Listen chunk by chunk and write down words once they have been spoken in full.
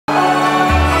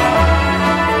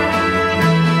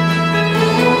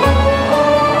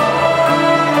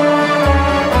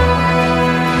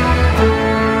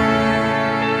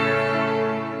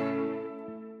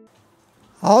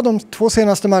Ja, de 2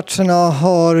 senaste matcherna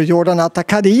har Jordan Attah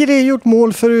Kadiri gjort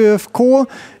mål för ÖFK.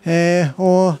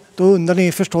 Och då undrar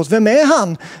ni förstås, vem är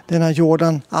han? Denna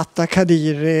Jordan Attah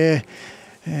Kadiri.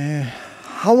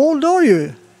 How old are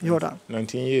you, Jordan?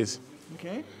 19 years.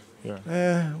 Okay. Yeah.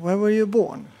 Where were you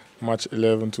born? March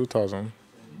 11, 2000.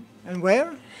 And where?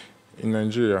 In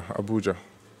Nigeria, Abuja.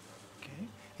 Okay.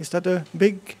 Is that a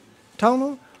big town?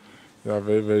 Or? Yeah,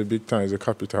 very, very big town. It's a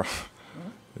capital.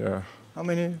 Yeah. How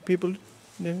many people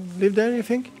live there, you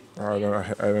think? I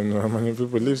don't know how many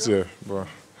people live there, but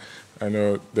I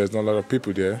know there's not a lot of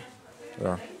people there.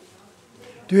 Yeah.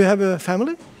 Do you have a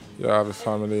family? Yeah, I have a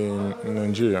family in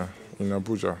Nigeria, in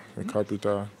Abuja, the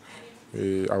capital.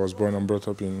 I was born and brought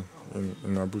up in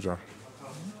Abuja.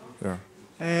 Yeah.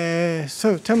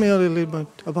 So tell me a little bit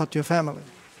about your family.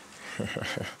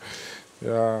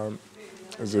 Yeah,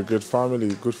 it's a good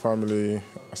family,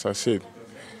 as I said.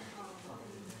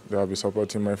 They have been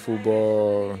supporting my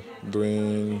football,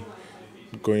 going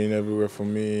everywhere for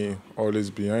me, always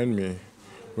behind me.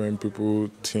 When people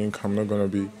think I'm not going to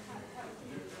be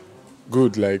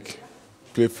good, like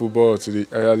play football to the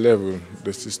higher level,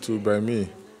 they still stood by me.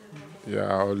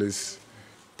 Yeah, always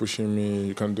pushing me,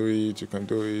 you can do it, you can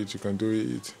do it, you can do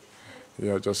it.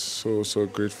 Yeah, just so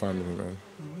great family, man.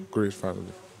 Great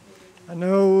family. I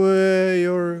know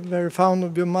you're very fond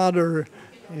of your mother.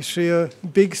 Is she a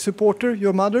big supporter,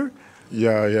 your mother?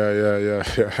 Yeah.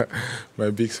 My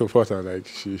big supporter, like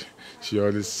she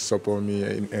always support me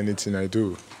in anything I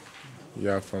do.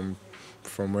 Yeah, from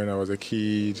when I was a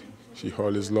kid, she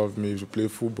always loved me to play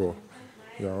football.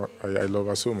 Yeah, I love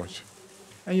her so much.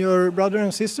 And your brother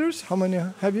and sisters, how many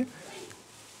have you?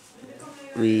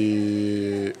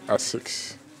 We are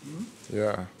 6.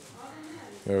 Yeah.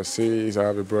 There are 6. I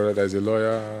have a brother that is a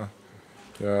lawyer.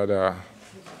 Yeah, that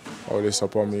always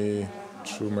support me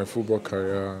through my football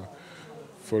career,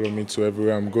 follow me to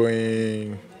everywhere I'm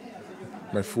going.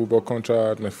 My football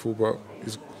contract, my football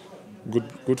is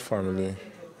good family.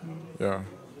 Yeah.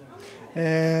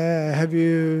 Have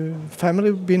you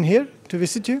family been here to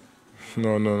visit you?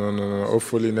 No.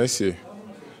 Hopefully next year.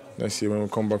 Next year when we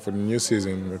come back for the new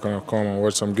season, we're gonna come and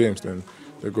watch some games. Then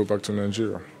they go back to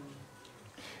Nigeria.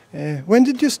 When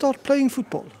did you start playing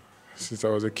football? Since I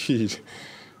was a kid.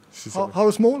 How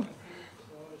small?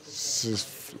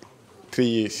 Since 3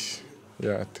 years.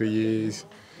 Yeah, 3 years,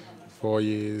 4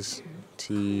 years,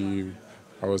 till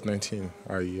I was 19.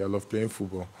 I love playing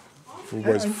football.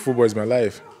 Football is my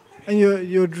life. And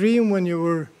your dream when you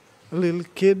were a little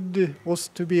kid was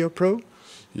to be a pro?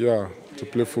 Yeah, to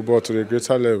play football to the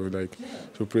greater level, like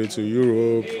to play to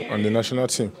Europe and the national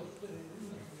team.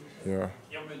 Yeah.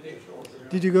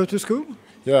 Did you go to school?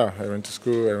 Yeah, I went to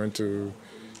school. I went to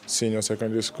senior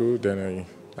secondary school. Then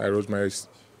I wrote my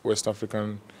West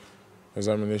African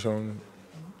examination.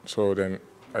 So then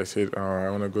I said, I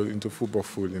want to go into football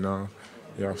full, you know.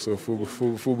 Yeah, so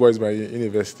football is my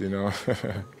university, you know.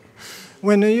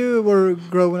 When you were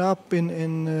growing up in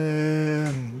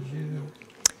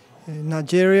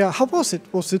Nigeria, how was it?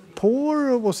 Was it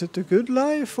poor or was it a good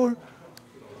life? Or?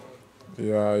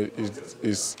 Yeah,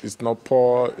 it's not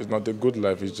poor, it's not a good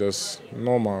life, it's just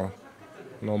normal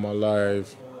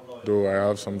life. Though I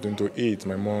have something to eat,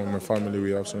 my mom, my family,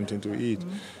 we have something to eat.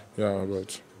 Yeah,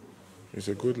 but it's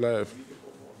a good life.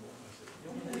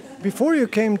 Before you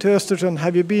came to Östersund,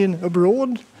 have you been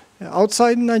abroad,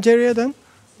 outside Nigeria then?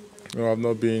 No, I've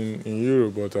not been in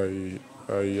Europe, but I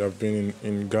have been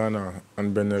in Ghana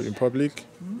and Benin Republic.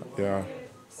 Yeah.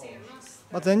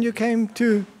 But then you came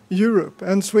to Europe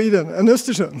and Sweden and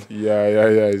Östersund. Yeah.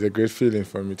 It's a great feeling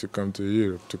for me to come to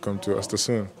Europe, to come to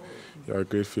Östersund. Yeah,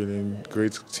 great feeling,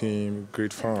 great team,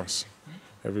 great fans.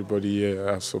 Everybody here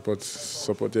has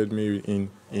supported me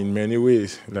in many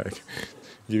ways, like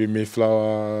giving me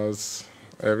flowers,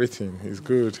 everything. It's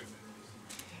good.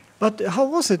 But how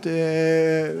was it?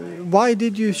 Why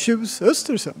did you choose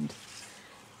Östersund?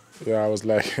 Yeah, I was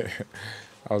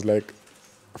like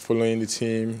following the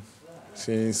team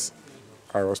since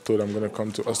I was told I'm gonna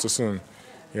come to Östersund.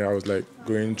 Yeah, I was like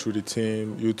going through the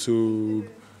team, YouTube,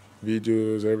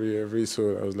 videos, every.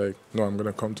 So I was like, no, I'm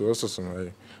gonna come to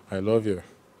Östersund. I love you.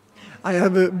 I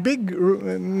have a big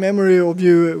memory of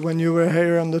you when you were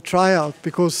here on the tryout,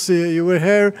 because you were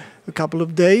here a couple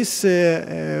of days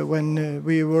when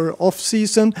we were off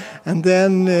season, and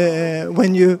then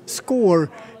when you score,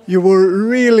 you were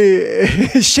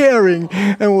really sharing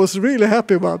and was really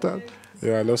happy about that.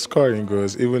 Yeah, I love scoring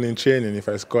goals. Even in training, if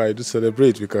I score, I do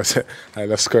celebrate because I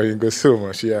love scoring goals so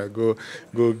much. Yeah, go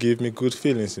give me good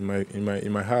feelings in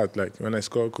my heart. Like when I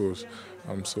score goals,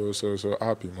 I'm so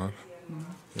happy, man.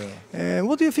 Yeah.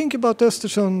 What do you think about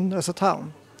Östersund as a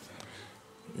town?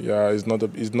 Yeah, it's not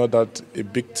that a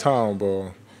big town,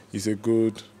 but it's a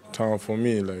good town for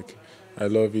me. Like, I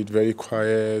love it. Very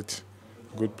quiet,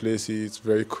 good places,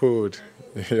 very cold.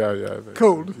 Yeah, yeah,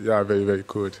 Cold. yeah, very very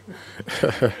cold.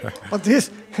 But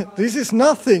this is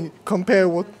nothing compared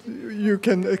what you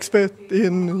can expect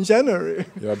in January.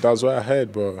 Yeah, that's what I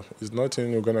heard, but it's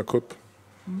nothing. We're gonna cope.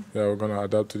 Yeah, we're gonna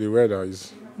adapt to the weather.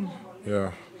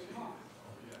 Yeah.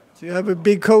 So you have a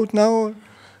big coat now.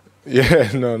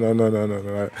 Yeah, no.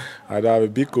 I don't have a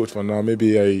big coat for now.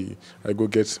 Maybe I go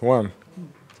get one.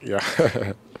 Yeah.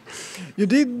 You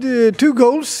did 2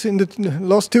 goals in the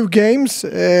last 2 games.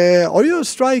 Are you a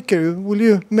striker? Will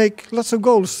you make lots of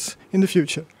goals in the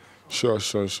future? Sure.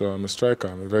 I'm a striker.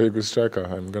 I'm a very good striker.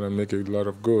 I'm gonna make a lot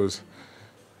of goals.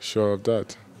 Sure of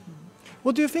that.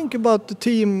 What do you think about the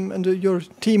team and your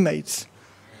teammates?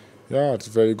 Yeah, it's a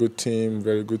very good team,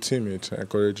 very good teammates,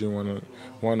 encouraging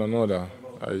one another.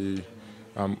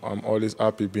 I'm always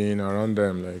happy being around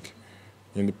them, like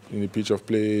in the pitch of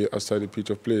play, outside the pitch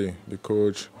of play, the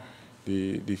coach,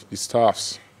 the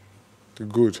staffs, they're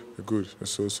good, they're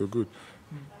so good.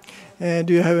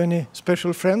 Do you have any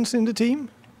special friends in the team?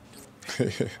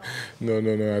 No, I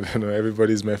don't know.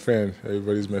 Everybody's my friend.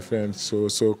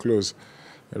 So close.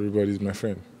 Everybody's my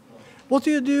friend. What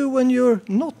do you do when you're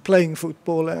not playing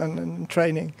football and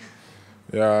training?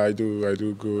 Yeah, I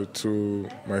do go to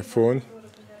my phone.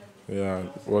 Yeah,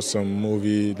 watch some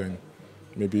movie, then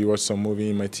maybe watch some movie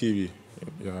in my TV.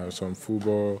 Yeah, some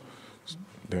football.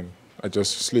 Then I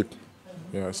just sleep.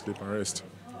 Yeah, I sleep and rest.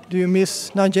 Do you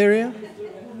miss Nigeria?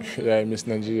 Yeah, I miss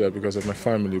Nigeria because of my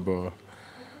family, but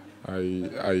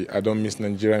I don't miss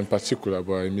Nigeria in particular,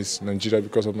 but I miss Nigeria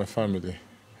because of my family.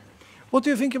 What do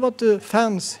you think about the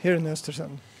fans here in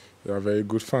Östersund? They are very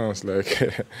good fans. Like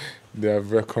they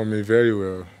have welcomed me very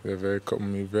well. They have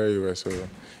welcomed me very well. So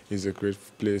it's a great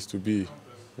place to be.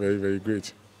 Very, very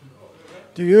great.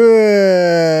 Do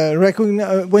you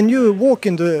recognize when you walk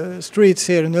in the streets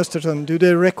here in Östersund? Do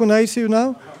they recognize you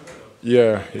now?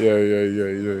 Yeah.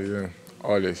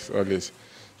 Always.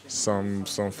 Some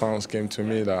fans came to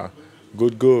me that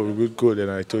good goal,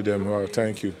 and I told them, wow,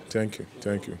 thank you.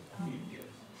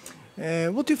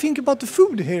 What do you think about the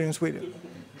food here in Sweden?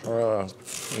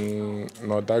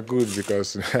 Not that good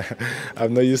because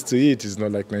I'm not used to it. It's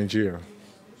not like Nigeria.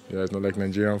 Yeah, it's not like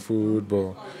Nigerian food,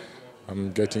 but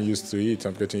I'm getting used to it.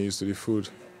 I'm getting used to the food.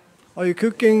 Are you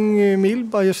cooking a meal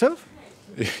by yourself?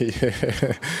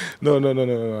 Yeah. No.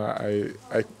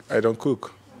 I don't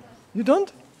cook. You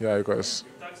don't? Yeah, because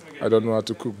I don't know how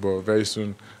to cook, but very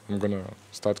soon I'm gonna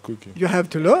start cooking. You have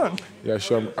to learn. Yeah,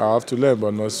 sure. I have to learn,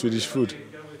 but not Swedish food.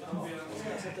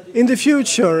 In the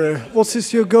future, what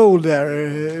is your goal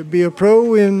there? Be a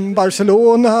pro in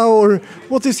Barcelona, or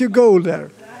what is your goal there?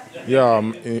 Yeah,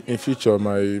 in future,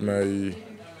 my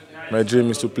dream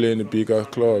is to play in a bigger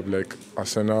club like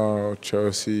Arsenal,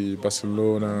 Chelsea,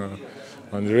 Barcelona,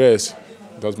 and the rest.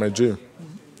 That's my dream.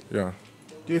 Yeah.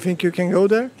 Do you think you can go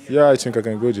there? Yeah, I think I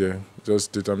can go there.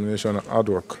 Just determination and hard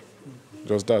work.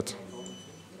 Just that.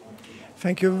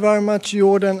 Thank you very much,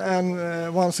 Jordan,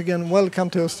 and once again, welcome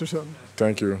to Östersund.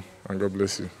 Thank you, and God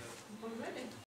bless you.